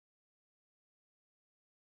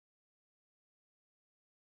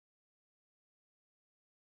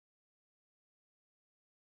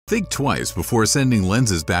Think twice before sending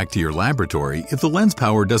lenses back to your laboratory if the lens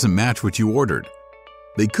power doesn't match what you ordered.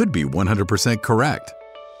 They could be 100% correct.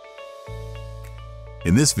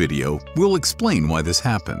 In this video, we'll explain why this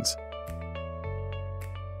happens.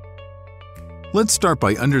 Let's start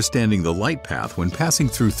by understanding the light path when passing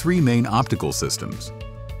through three main optical systems.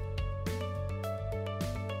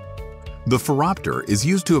 The phoropter is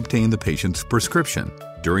used to obtain the patient's prescription.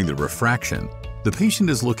 During the refraction, the patient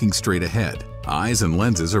is looking straight ahead. Eyes and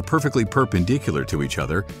lenses are perfectly perpendicular to each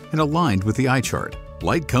other and aligned with the eye chart.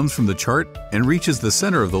 Light comes from the chart and reaches the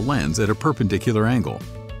center of the lens at a perpendicular angle.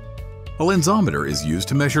 A lensometer is used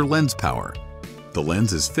to measure lens power. The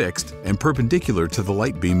lens is fixed and perpendicular to the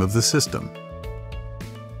light beam of the system.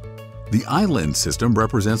 The eye lens system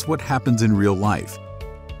represents what happens in real life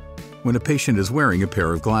when a patient is wearing a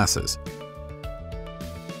pair of glasses.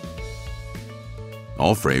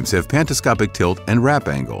 All frames have pantoscopic tilt and wrap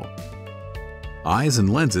angle. Eyes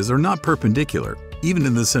and lenses are not perpendicular, even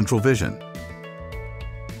in the central vision.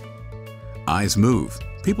 Eyes move.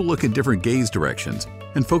 People look in different gaze directions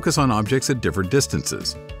and focus on objects at different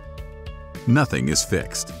distances. Nothing is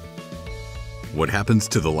fixed. What happens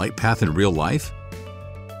to the light path in real life?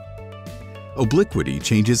 Obliquity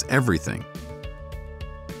changes everything.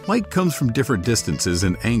 Light comes from different distances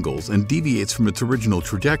and angles and deviates from its original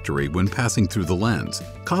trajectory when passing through the lens,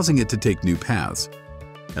 causing it to take new paths.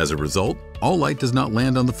 As a result, all light does not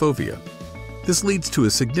land on the fovea. This leads to a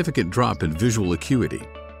significant drop in visual acuity.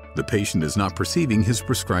 The patient is not perceiving his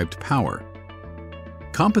prescribed power.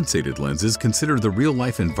 Compensated lenses consider the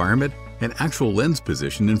real-life environment and actual lens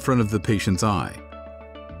position in front of the patient's eye.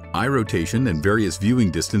 Eye rotation and various viewing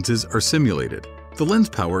distances are simulated. The lens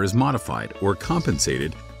power is modified or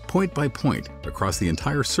compensated point by point across the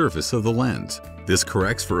entire surface of the lens. This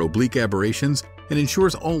corrects for oblique aberrations and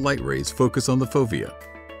ensures all light rays focus on the fovea.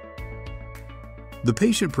 The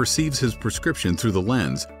patient perceives his prescription through the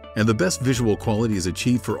lens, and the best visual quality is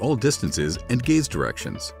achieved for all distances and gaze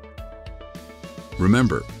directions.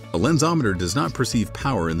 Remember, a lensometer does not perceive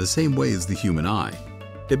power in the same way as the human eye.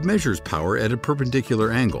 It measures power at a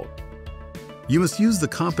perpendicular angle. You must use the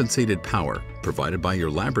compensated power provided by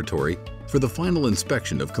your laboratory for the final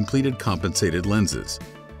inspection of completed compensated lenses.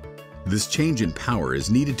 This change in power is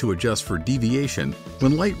needed to adjust for deviation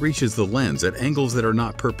when light reaches the lens at angles that are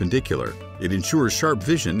not perpendicular. It ensures sharp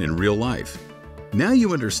vision in real life. Now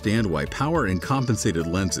you understand why power in compensated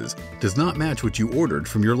lenses does not match what you ordered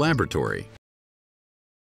from your laboratory.